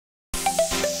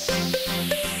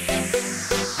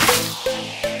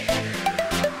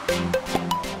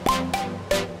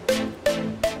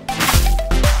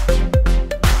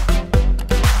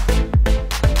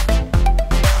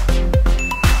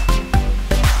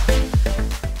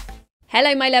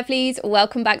Hello my lovelies,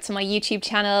 welcome back to my YouTube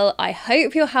channel. I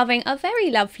hope you're having a very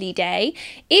lovely day.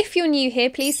 If you're new here,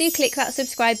 please do click that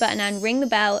subscribe button and ring the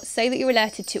bell so that you're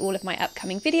alerted to all of my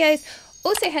upcoming videos.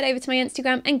 Also head over to my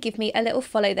Instagram and give me a little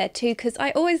follow there too, because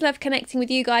I always love connecting with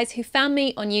you guys who found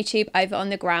me on YouTube over on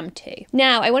the gram too.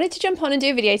 Now, I wanted to jump on and do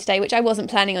a video today, which I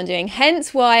wasn't planning on doing,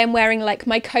 hence why I'm wearing like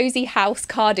my cozy house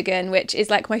cardigan, which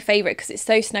is like my favourite because it's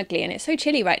so snuggly and it's so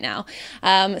chilly right now.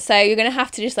 So you're going to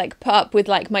have to just like put up with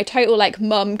like my total like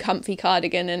mum comfy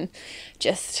cardigan and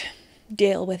just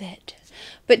deal with it.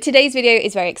 But today's video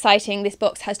is very exciting. This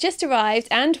box has just arrived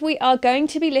and we are going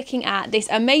to be looking at this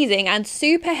amazing and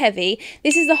super heavy.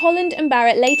 This is the Holland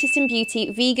Barrett Latest in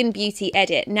Beauty Vegan Beauty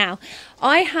Edit. Now,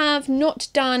 I have not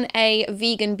done a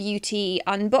vegan beauty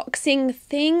unboxing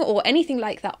thing or anything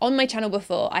like that on my channel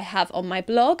before. I have on my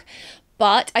blog,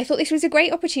 but I thought this was a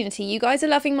great opportunity. You guys are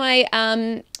loving my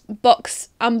box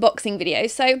unboxing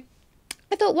videos, so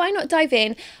I thought, why not dive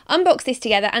in, unbox this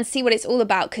together and see what it's all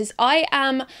about, because I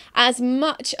am as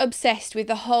much obsessed with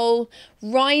the whole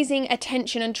rising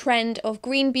attention and trend of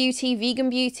green beauty, vegan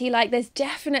beauty. Like there's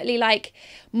definitely like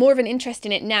more of an interest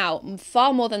in it now,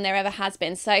 far more than there ever has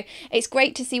been. So it's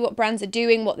great to see what brands are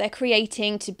doing, what they're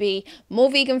creating to be more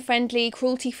vegan friendly,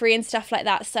 cruelty free and stuff like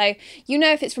that. So you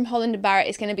know, if it's from Holland Barrett,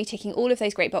 it's going to be ticking all of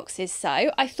those great boxes.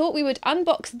 So I thought we would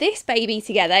unbox this baby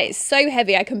together. It's so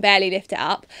heavy I can barely lift it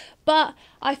up, but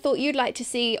I thought you'd like to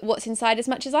see what's inside as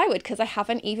much as I would, because I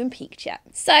haven't even peeked yet.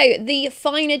 So the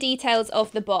finer details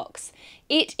of the box.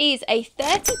 It is a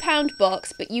 £30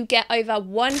 box, but you get over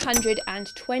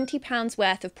 £120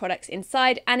 worth of products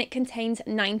inside, and it contains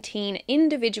 19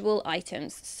 individual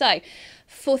items. So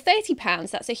for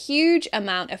 £30, that's a huge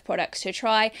amount of products to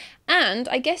try. And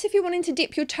I guess if you're wanting to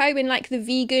dip your toe in like the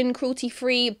vegan,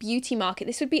 cruelty-free beauty market,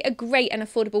 this would be a great and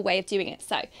affordable way of doing it.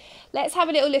 So let's have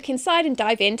a little look inside and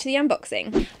dive into the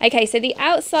unboxing. Okay, so the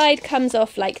outside comes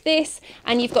off like this,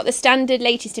 and you've got the standard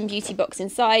Latest in Beauty box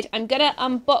inside. I'm gonna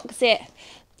unbox it.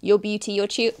 Your beauty, your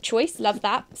choice, love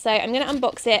that. So I'm going to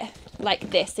unbox it like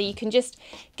this so you can just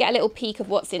get a little peek of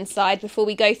what's inside before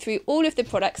we go through all of the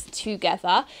products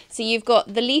together. So you've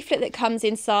got the leaflet that comes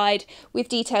inside with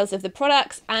details of the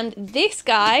products, and this,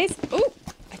 guys, oh,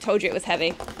 I told you it was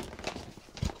heavy.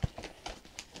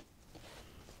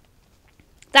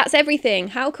 That's everything.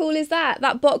 How cool is that?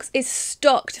 That box is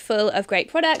stocked full of great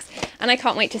products and I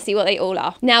can't wait to see what they all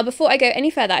are. Now, before I go any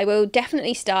further, I will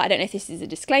definitely start. I don't know if this is a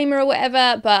disclaimer or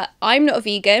whatever, but I'm not a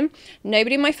vegan.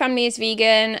 Nobody in my family is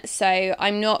vegan, so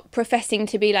I'm not professing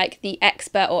to be like the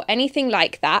expert or anything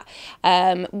like that.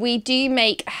 We do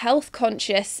make health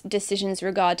conscious decisions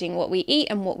regarding what we eat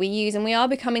and what we use, and we are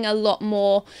becoming a lot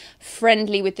more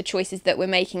friendly with the choices that we're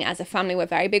making as a family. We're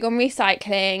very big on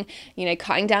recycling, you know,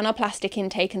 cutting down our plastic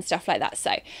intake and stuff like that.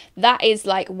 So that is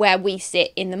like where we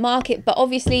sit in the market, but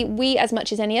obviously we, as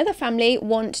much as any other family,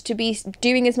 want to be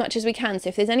doing as much as we can. So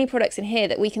if there's any products in here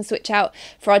that we can switch out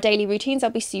for our daily routines, I'll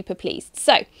be super pleased.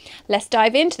 So let's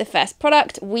dive into the first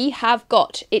product we have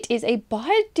got. It is a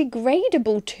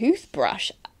biodegradable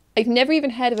toothbrush. I've never even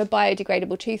heard of a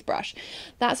biodegradable toothbrush.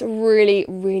 That's really,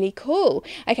 really cool.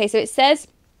 Okay, so it says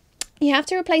you have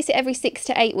to replace it every 6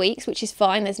 to 8 weeks, which is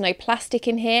fine. There's no plastic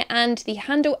in here, and the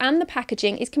handle and the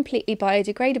packaging is completely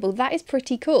biodegradable. That is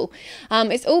pretty cool.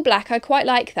 It's all black. I quite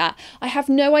like that. I have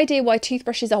no idea why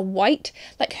toothbrushes are white.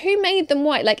 Like, who made them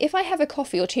white? Like, if I have a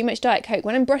coffee or too much Diet Coke,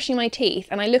 when I'm brushing my teeth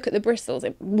and I look at the bristles,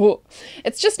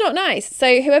 it's just not nice.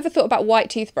 So whoever thought about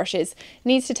white toothbrushes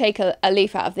needs to take a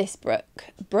leaf out of this book.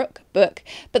 But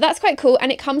that's quite cool,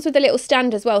 and it comes with a little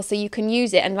stand as well, so you can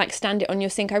use it and like stand it on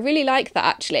your sink. I really like that,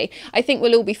 actually. I think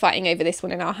we'll all be fighting over this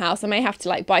one in our house. I may have to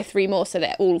like buy 3 more so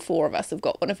that all 4 of us have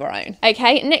got one of our own.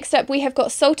 Okay, next up we have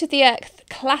got Salt of the Earth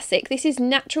Classic. This is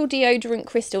natural deodorant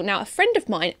crystal. Now, a friend of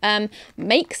mine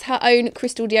makes her own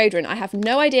crystal deodorant. I have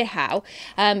no idea how,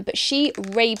 but she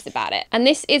raves about it. And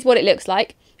this is what it looks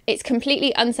like. It's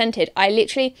completely unscented. I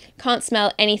literally can't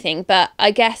smell anything, but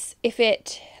I guess if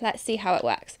it, let's see how it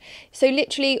works. So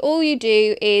literally all you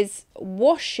do is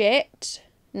wash it.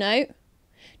 No.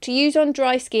 To use on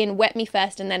dry skin, wet me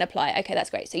first and then apply it. Okay,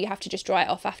 that's great. So you have to just dry it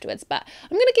off afterwards. But I'm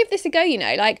going to give this a go, you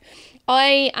know. Like,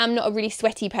 I am not a really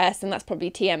sweaty person. That's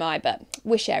probably TMI, but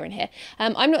we're sharing here.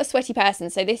 I'm not a sweaty person,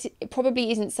 so this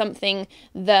probably isn't something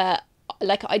that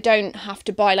like I don't have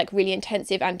to buy like really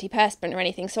intensive antiperspirant or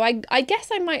anything, so I guess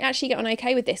I might actually get on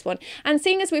okay with this one, and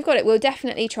seeing as we've got it, we'll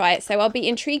definitely try it, so I'll be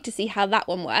intrigued to see how that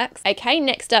one works. Okay,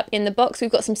 next up in the box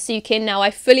we've got some Sukin. Now, I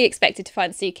fully expected to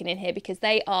find Sukin in here because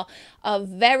they are a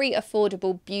very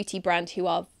affordable beauty brand who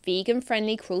are vegan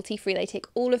friendly, cruelty free. They tick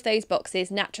all of those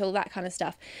boxes, natural, that kind of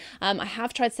stuff. I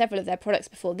have tried several of their products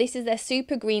before. This is their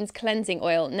Super Greens cleansing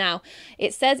oil. Now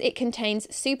it says it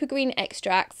contains super green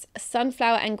extracts,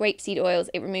 sunflower and grapeseed oils.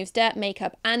 It removes dirt,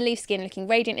 makeup and leaves skin looking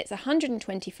radiant. It's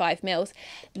 125 mils.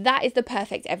 That is the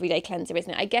perfect everyday cleanser,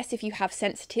 isn't it? I guess if you have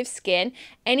sensitive skin,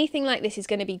 anything like this is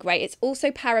going to be great. It's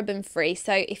also paraben free,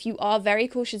 so if you are very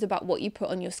cautious about what you put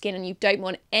on your skin and you don't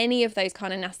want any of those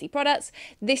kind of nasty products,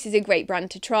 this is a great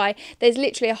brand to try. There's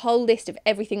literally a whole list of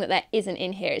everything that there isn't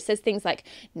in here. It says things like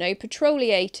no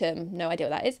petroleum, no idea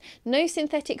what that is, no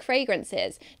synthetic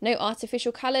fragrances, no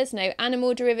artificial colours, no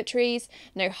animal derivatives,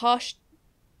 no harsh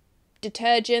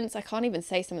detergents, I can't even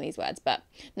say some of these words, but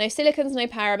no silicons, no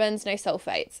parabens, no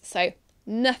sulfates. So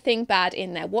nothing bad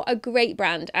in there. What a great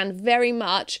brand, and very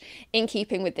much in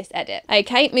keeping with this edit.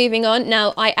 Okay, moving on.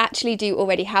 Now I actually do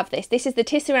already have this. This is the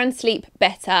Tisserand Sleep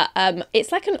Better.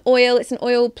 It's like an oil, it's an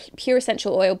oil, pure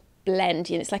essential oil blend,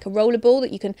 and it's like a roller ball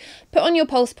that you can put on your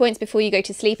pulse points before you go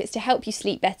to sleep. It's to help you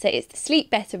sleep better. It's the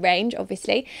Sleep Better range,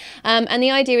 obviously, and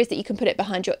the idea is that you can put it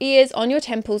behind your ears, on your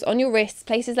temples, on your wrists,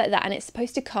 places like that, and it's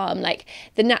supposed to calm. Like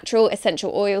the natural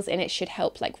essential oils in it should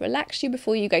help like relax you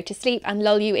before you go to sleep and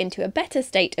lull you into a better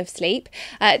state of sleep.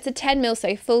 It's a 10 ml,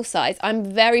 so full size. I'm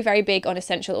very big on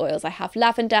essential oils. I have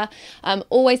lavender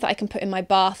always that I can put in my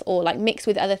bath or like mix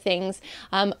with other things.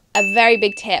 A very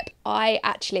big tip, I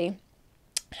actually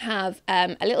have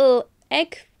a little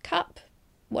egg cup,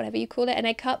 whatever you call it, an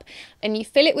egg cup, and you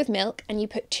fill it with milk and you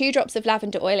put 2 drops of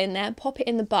lavender oil in there, pop it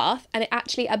in the bath, and it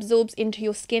actually absorbs into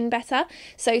your skin better.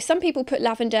 So some people put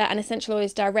lavender and essential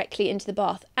oils directly into the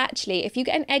bath. Actually, if you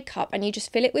get an egg cup and you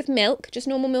just fill it with milk, just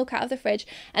normal milk out of the fridge,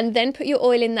 and then put your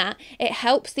oil in that, it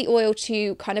helps the oil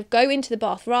to kind of go into the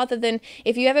bath, rather than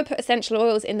if you ever put essential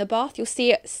oils in the bath, you'll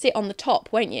see it sit on the top,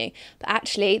 won't you? But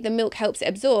actually the milk helps it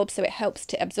absorb, so it helps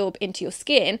to absorb into your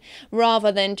skin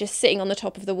rather than just sitting on the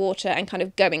top of the water and kind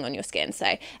of going on your skin.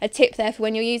 So a tip there for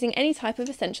when you're using any type of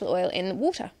essential oil in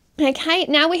water. Okay,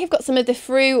 now we have got some of the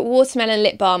Fru Watermelon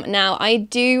Lip Balm. Now, I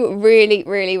do really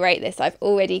rate this. I've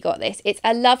already got this. It's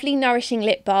a lovely, nourishing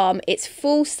lip balm. It's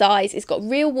full size. It's got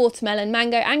real watermelon,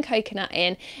 mango and coconut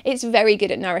in. It's very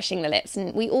good at nourishing the lips,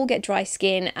 and we all get dry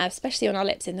skin, especially on our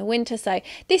lips in the winter. So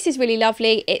this is really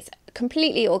lovely. It's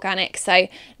completely organic, so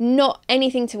not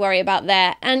anything to worry about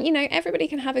there. And you know, everybody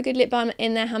can have a good lip balm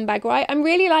in their handbag, right? I'm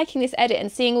really liking this edit and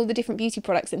seeing all the different beauty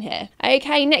products in here.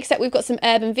 Okay, next up we've got some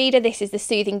Urban Veda. This is the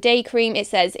Soothing Day Cream. It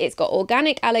says it's got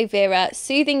organic aloe vera,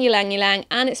 soothing ylang ylang,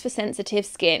 and it's for sensitive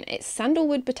skin. It's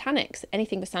sandalwood botanics.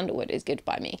 Anything with sandalwood is good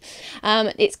by me.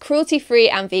 It's cruelty free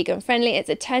and vegan friendly. It's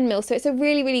a 10 ml, so it's a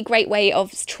really great way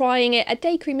of trying it. A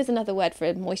day cream is another word for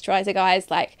a moisturizer, guys.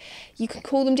 Like, you can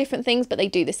call them different things, but they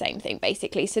do the same thing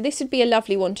basically. So this would be a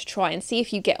lovely one to try and see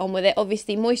if you get on with it.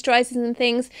 Obviously moisturizers and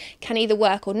things can either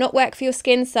work or not work for your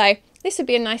skin, so this would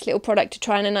be a nice little product to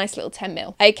try in a nice little 10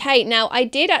 ml. Okay, now I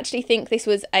did actually think this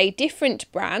was a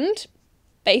different brand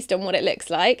based on what it looks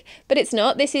like, but it's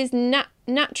not. This is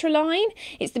Naturaline.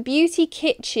 It's the Beauty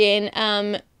Kitchen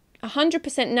 100%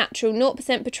 natural,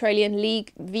 0% petroleum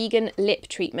vegan lip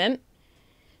treatment.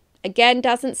 Again,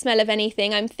 doesn't smell of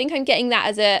anything. I think I'm getting that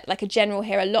as a general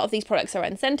here. A lot of these products are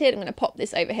unscented. I'm going to pop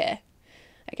this over here.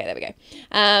 Okay, there we go.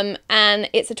 And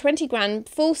it's a 20 gram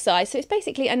full size. So it's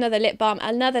basically another lip balm,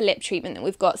 another lip treatment that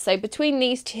we've got. So between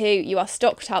these two, you are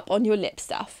stocked up on your lip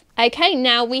stuff. Okay,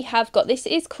 now we have got, this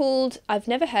is called, I've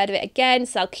never heard of it again,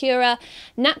 Salcura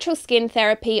Natural Skin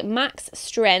Therapy Max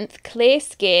Strength Clear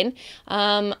Skin.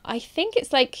 I think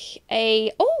it's like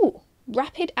a,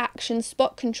 rapid action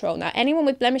spot control. Now, anyone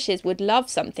with blemishes would love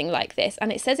something like this, and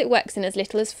it says it works in as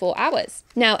little as 4 hours.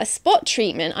 Now, a spot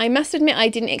treatment, I must admit I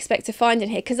didn't expect to find in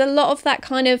here, because a lot of that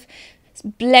kind of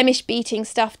blemish beating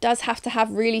stuff does have to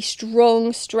have really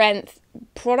strong strength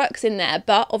products in there,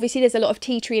 but obviously there's a lot of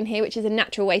tea tree in here, which is a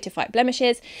natural way to fight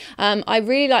blemishes. I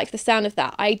really like the sound of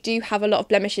that. I do have a lot of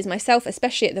blemishes myself,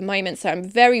 especially at the moment, so I'm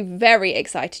very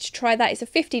excited to try that. It's a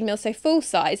 15 ml, so full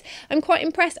size. I'm quite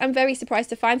impressed. I'm very surprised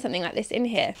to find something like this in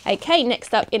here. Okay,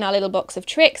 next up in our little box of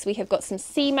tricks, we have got some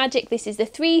Sea Magic. This is the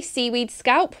 3 Seaweed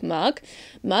Scalp Mud,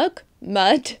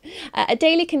 a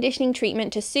daily conditioning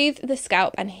treatment to soothe the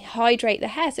scalp and hydrate the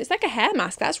hair. So it's like a hair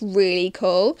mask. That's really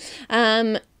cool.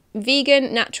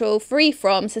 Vegan, natural, free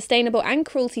from, sustainable and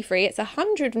cruelty free. It's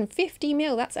 150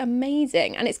 ml. That's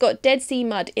amazing. And it's got Dead Sea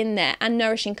mud in there and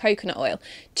nourishing coconut oil.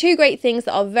 2 great things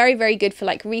that are very good for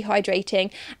like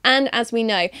rehydrating. And as we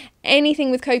know,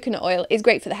 anything with coconut oil is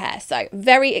great for the hair. So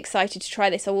very excited to try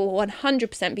this. I will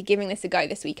 100% be giving this a go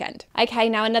this weekend. Okay,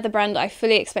 now another brand that I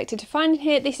fully expected to find in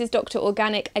here. This is Dr.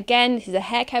 Organic. Again, this is a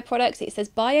hair care product. It says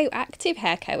bioactive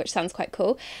hair care, which sounds quite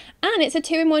cool. And it's a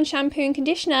 2-in-1 shampoo and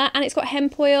conditioner, and it's got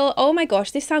hemp oil. Oh my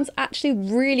gosh, this sounds actually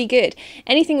really good.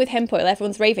 Anything with hemp oil,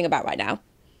 everyone's raving about right now.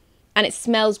 And it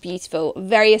smells beautiful,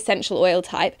 very essential oil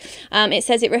type. It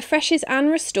says it refreshes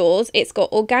and restores. It's got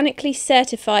organically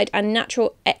certified and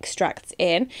natural extracts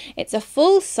in. It's a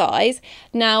full size.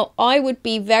 Now, I would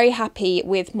be very happy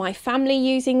with my family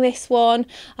using this one.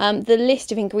 The list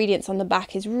of ingredients on the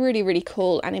back is really, really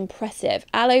cool and impressive.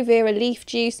 Aloe vera leaf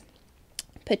juice,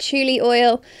 patchouli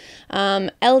oil,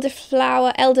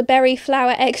 elderberry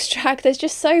flower extract. There's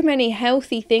just so many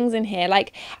healthy things in here.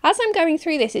 Like, as I'm going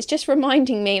through this, it's just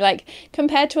reminding me, like,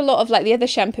 compared to a lot of like the other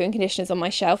shampoo and conditioners on my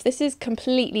shelf, this is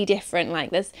completely different.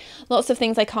 Like, there's lots of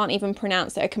things I can't even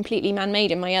pronounce that are completely man-made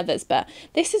in my others, but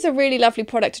this is a really lovely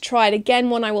product to try, and again,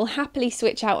 one I will happily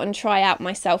switch out and try out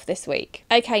myself this week.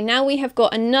 Okay, now we have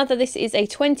got another. This is a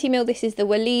 20ml. This is the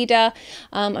Weleda.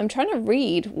 I'm trying to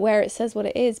read where it says what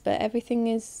it is, but everything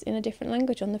is in a different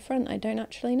language on the front. I don't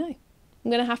actually know.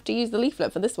 I'm going to have to use the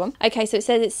leaflet for this one. Okay, so it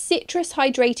says it's citrus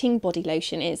hydrating body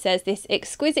lotion. It says this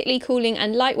exquisitely cooling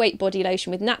and lightweight body lotion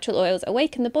with natural oils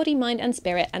awaken the body, mind and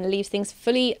spirit and leaves things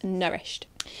fully nourished.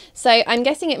 So I'm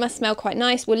guessing it must smell quite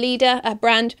nice. Weleda, a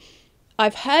brand.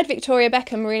 I've heard Victoria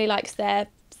Beckham really likes their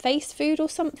face food or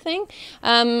something,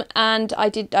 and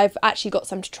I've actually got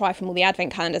some to try from all the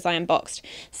advent calendars I unboxed,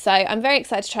 so I'm very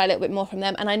excited to try a little bit more from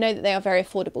them, and I know that they are very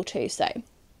affordable too. So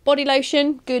body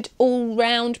lotion, good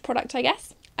all-round product, I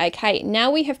guess. Okay, now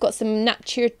we have got some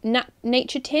nature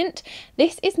tint.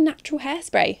 This is natural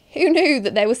hairspray. Who knew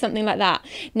that there was something like that?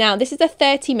 Now this is a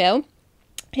 30ml.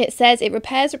 It says it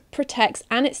repairs, protects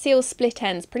and it seals split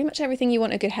ends. Pretty much everything you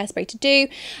want a good hairspray to do.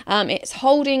 It's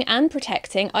holding and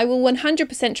protecting. I will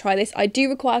 100% try this. I do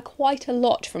require quite a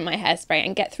lot from my hairspray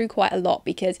and get through quite a lot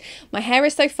because my hair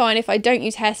is so fine. If I don't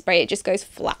use hairspray, it just goes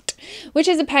flat, which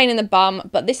is a pain in the bum.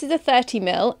 But this is a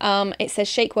 30ml. It says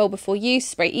shake well before use,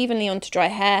 spray evenly onto dry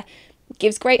hair.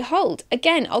 Gives great hold.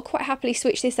 Again, I'll quite happily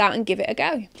switch this out and give it a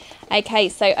go. Okay,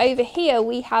 so over here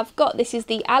we have got, this is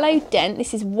the Aloe Dent.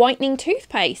 This is whitening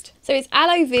toothpaste. So it's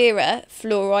aloe vera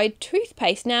fluoride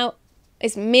toothpaste. Now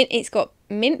it's mint, it's got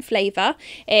mint flavour.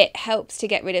 It helps to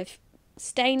get rid of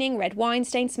staining, red wine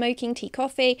stain, smoking, tea,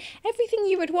 coffee, everything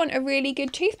you would want a really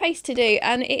good toothpaste to do,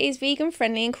 and it is vegan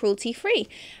friendly and cruelty free.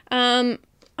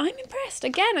 I'm impressed.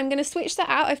 Again, I'm going to switch that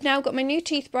out. I've now got my new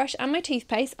toothbrush and my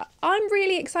toothpaste. I'm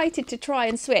really excited to try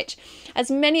and switch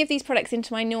as many of these products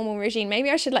into my normal regime.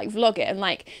 Maybe I should like vlog it and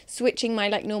like switching my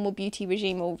like normal beauty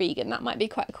regime or vegan. That might be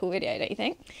quite a cool video, don't you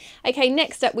think? Okay,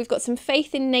 next up we've got some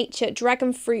Faith in Nature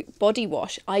Dragon Fruit Body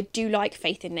Wash. I do like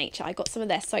Faith in Nature. I got some of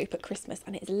their soap at Christmas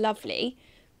and it's lovely.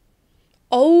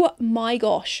 Oh my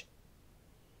gosh.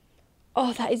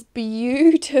 Oh, that is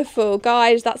beautiful.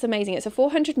 Guys, that's amazing. It's a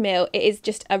 400ml. It is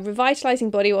just a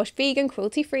revitalising body wash, vegan,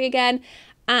 cruelty-free again,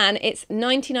 and it's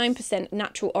 99%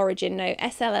 natural origin, no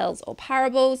SLLs or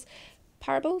parabens.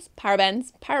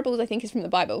 Parabens, I think, is from the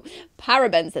Bible.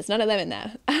 Parabens, there's none of them in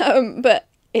there. But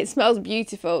it smells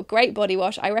beautiful. Great body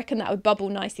wash. I reckon that would bubble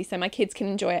nicely so my kids can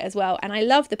enjoy it as well. And I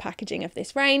love the packaging of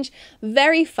this range.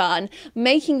 Very fun.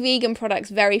 Making vegan products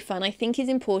very fun, I think, is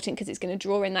important because it's going to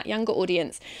draw in that younger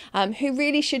audience who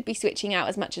really should be switching out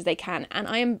as much as they can. And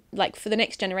I am, like, for the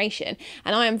next generation.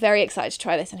 And I am very excited to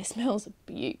try this. And it smells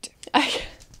beaut.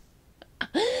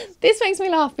 This makes me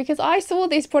laugh because I saw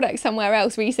this product somewhere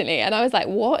else recently and I was like,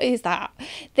 what is that?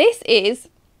 This is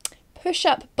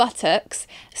Push-Up Buttocks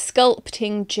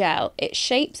Sculpting Gel. It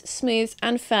shapes, smooths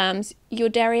and firms your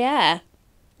derriere.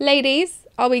 Ladies,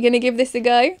 are we going to give this a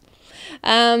go?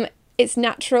 It's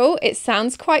natural. It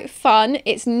sounds quite fun.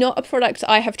 It's not a product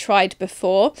I have tried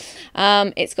before.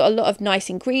 It's got a lot of nice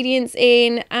ingredients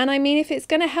in. And I mean, if it's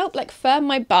going to help like firm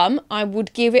my bum, I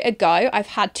would give it a go. I've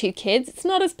had 2 kids. It's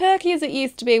not as perky as it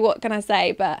used to be. What can I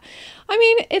say? But I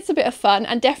mean, it's a bit of fun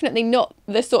and definitely not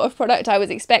the sort of product I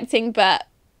was expecting. But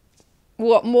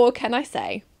what more can I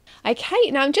say? Okay,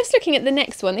 now I'm just looking at the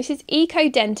next one. This is Eco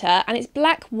Denta and it's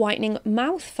black whitening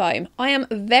mouth foam. I am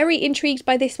very intrigued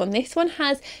by this one. This one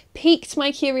has piqued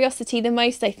my curiosity the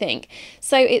most, I think.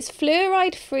 So it's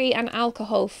fluoride free and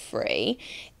alcohol free.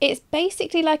 It's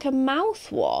basically like a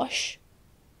mouthwash.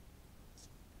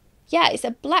 Yeah, it's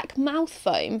a black mouth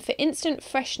foam for instant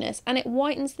freshness and it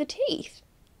whitens the teeth.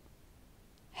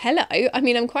 Hello, I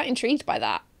mean, I'm quite intrigued by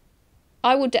that.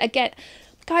 I would, again,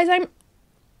 guys,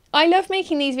 I love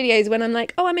making these videos when I'm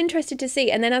like, oh, I'm interested to see.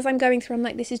 And then as I'm going through, I'm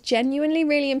like, this is genuinely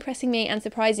really impressing me and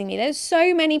surprising me. There's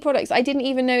so many products I didn't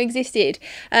even know existed.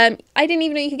 I didn't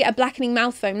even know you could get a blackening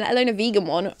mouth foam, let alone a vegan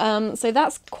one. So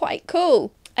that's quite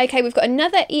cool. Okay, we've got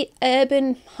another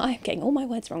I'm getting all my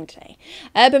words wrong today.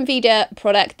 Urban Veda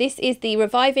product. This is the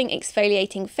Reviving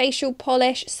Exfoliating Facial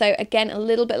Polish. So again, a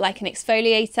little bit like an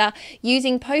exfoliator.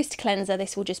 Using post cleanser,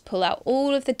 this will just pull out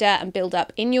all of the dirt and build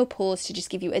up in your pores to just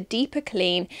give you a deeper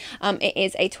clean. It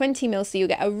is a 20 ml, so you'll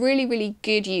get a really, really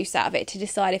good use out of it to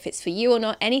decide if it's for you or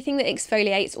not. Anything that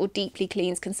exfoliates or deeply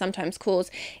cleans can sometimes cause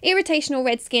irritation or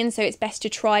red skin, so it's best to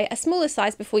try a smaller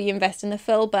size before you invest in the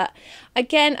fill. But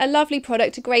again, a lovely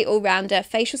product, a great all-rounder.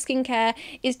 Facial skincare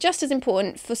is just as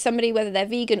important for somebody whether they're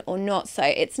vegan or not, so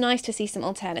it's nice to see some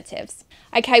alternatives.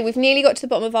 Okay, we've nearly got to the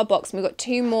bottom of our box and we've got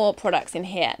 2 more products in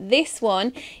here. This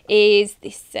one is,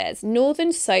 this says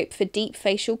Northern Soap for Deep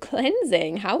Facial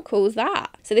Cleansing. How cool is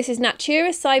that? So this is Natura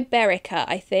Siberica,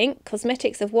 I think,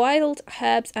 cosmetics of wild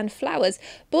herbs and flowers,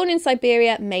 born in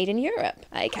Siberia, made in Europe.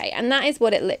 Okay, and that is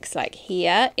what it looks like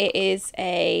here. It is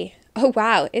a, oh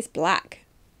wow, it's black.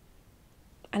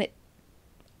 And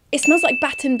it smells like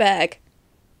Battenberg.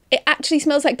 It actually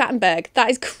smells like Battenberg. That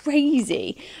is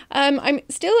crazy. I'm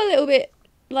still a little bit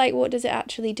like, what does it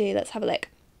actually do? Let's have a look.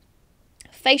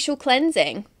 Facial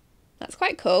cleansing. That's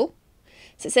quite cool.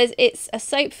 So it says it's a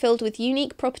soap filled with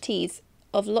unique properties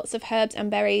of lots of herbs and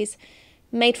berries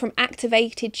made from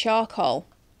activated charcoal.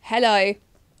 Hello.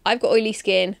 I've got oily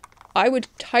skin. I would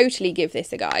totally give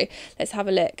this a go. Let's have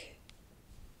a look.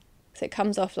 So it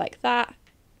comes off like that.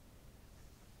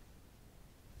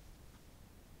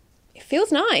 It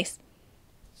feels nice.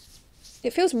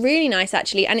 It feels really nice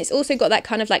actually, and it's also got that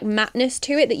kind of like matteness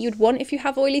to it that you'd want if you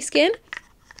have oily skin.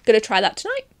 Gonna try that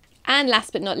tonight. And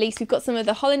last but not least, we've got some of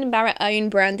the Holland Barrett own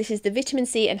brand. This is the vitamin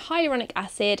C and hyaluronic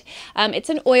acid. It's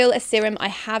an oil, a serum. I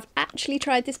have actually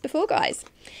tried this before, guys.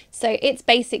 So it's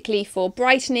basically for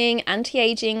brightening,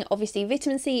 anti-aging. Obviously,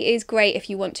 vitamin C is great if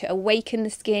you want to awaken the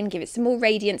skin, give it some more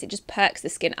radiance. It just perks the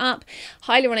skin up.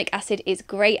 Hyaluronic acid is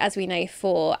great, as we know,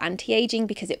 for anti-aging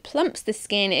because it plumps the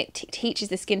skin. It teaches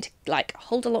the skin to like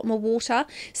hold a lot more water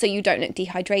so you don't look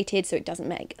dehydrated, so it doesn't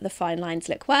make the fine lines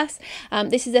look worse.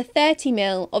 This is a 30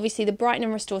 ml. Obviously, the Brighten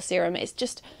and Restore serum is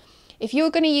just, if you're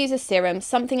going to use a serum,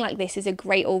 something like this is a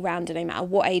great all-rounder no matter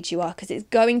what age you are, because it's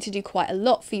going to do quite a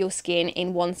lot for your skin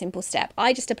in one simple step.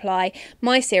 I just apply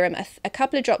my serum, a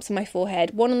couple of drops on my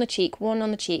forehead, one on the cheek,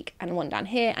 and one down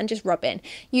here, and just rub in.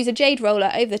 Use a jade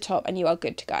roller over the top and you are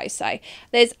good to go. So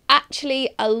there's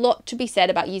actually a lot to be said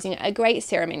about using a great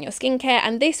serum in your skincare,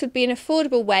 and this would be an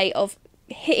affordable way of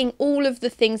hitting all of the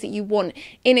things that you want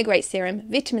in a great serum.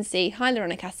 Vitamin C,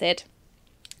 hyaluronic acid.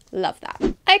 Love that.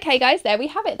 Okay guys, there we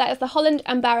have it. That is the Holland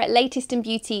Barrett Latest in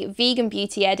Beauty Vegan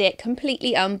Beauty Edit,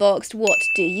 completely unboxed. What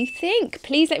do you think?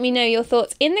 Please let me know your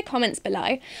thoughts in the comments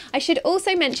below. I should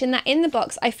also mention that in the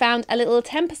box I found a little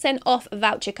 10% off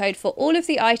voucher code for all of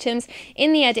the items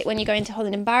in the edit when you go into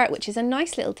Holland Barrett, which is a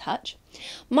nice little touch.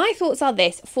 My thoughts are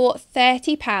this: for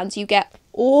 £30 you get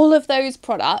all of those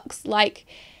products. Like,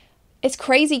 it's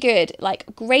crazy good,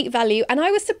 like great value. And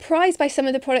I was surprised by some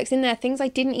of the products in there, things I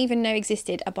didn't even know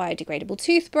existed. A biodegradable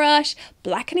toothbrush,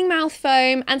 blackening mouth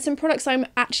foam, and some products I'm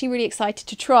actually really excited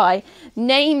to try.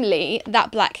 Namely,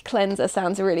 that black cleanser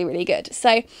sounds really, really good. So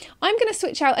I'm going to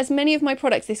switch out as many of my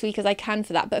products this week as I can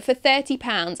for that. But for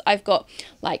 £30, I've got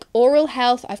like oral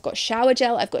health, I've got shower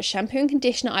gel, I've got shampoo and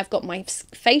conditioner, I've got my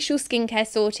facial skincare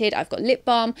sorted, I've got lip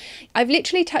balm. I've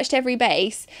literally touched every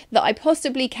base that I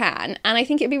possibly can. And I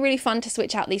think it'd be really fun to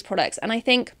switch out these products. And I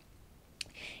think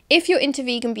if you're into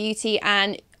vegan beauty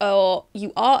and or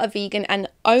you are a vegan and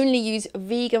only use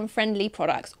vegan friendly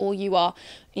products, or you are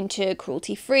into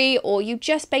cruelty free, or you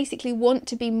just basically want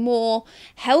to be more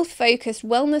health focused,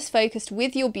 wellness focused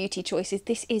with your beauty choices,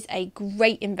 this is a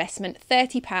great investment.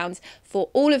 £30 for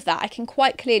all of that. I can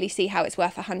quite clearly see how it's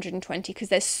worth 120 because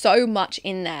there's so much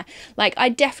in there. Like, I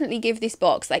definitely give this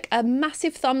box like a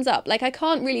massive thumbs up. Like, I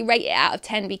can't really rate it out of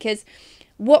 10 because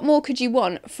what more could you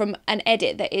want from an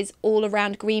edit that is all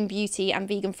around green beauty and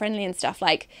vegan friendly and stuff?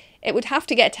 Like, it would have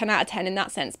to get a 10 out of 10 in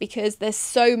that sense because there's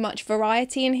so much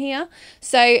variety in here.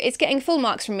 So it's getting full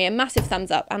marks from me, a massive thumbs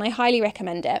up, and I highly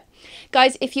recommend it.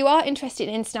 Guys, if you are interested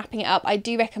in snapping it up, I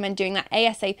do recommend doing that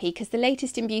ASAP because the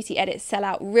latest in beauty edits sell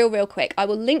out real quick. I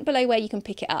will link below where you can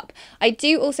pick it up. I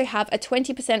do also have a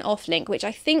 20% off link, which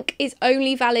I think is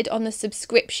only valid on the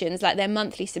subscriptions, like their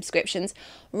monthly subscriptions,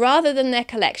 rather than their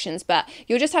collections, but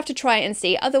you'll just have to try it and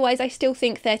see. Otherwise, I still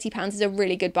think £30 is a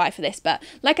really good buy for this, but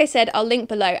like I said, I'll link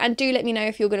below. And and do let me know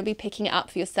if you're going to be picking it up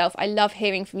for yourself. I love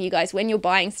hearing from you guys when you're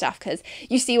buying stuff, because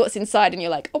you see what's inside and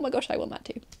you're like, oh my gosh, I want that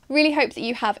too. Really hope that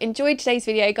you have enjoyed today's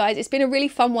video, guys. It's been a really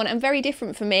fun one and very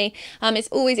different for me. It's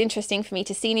always interesting for me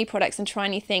to see new products and try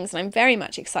new things, and I'm very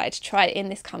much excited to try it in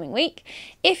this coming week.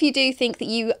 If you do think that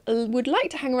you would like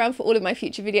to hang around for all of my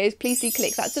future videos, please do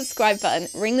click that subscribe button,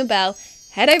 ring the bell,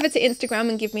 head over to Instagram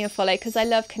and give me a follow, because I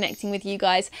love connecting with you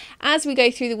guys as we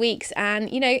go through the weeks. And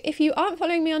you know, if you aren't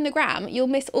following me on the gram, you'll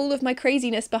miss all of my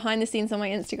craziness behind the scenes on my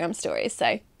Instagram stories.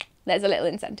 So there's a little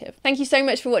incentive. Thank you so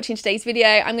much for watching today's video.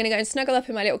 I'm going to go and snuggle up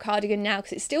in my little cardigan now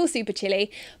because it's still super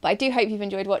chilly, but I do hope you've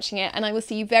enjoyed watching it, and I will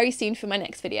see you very soon for my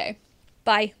next video.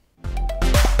 Bye.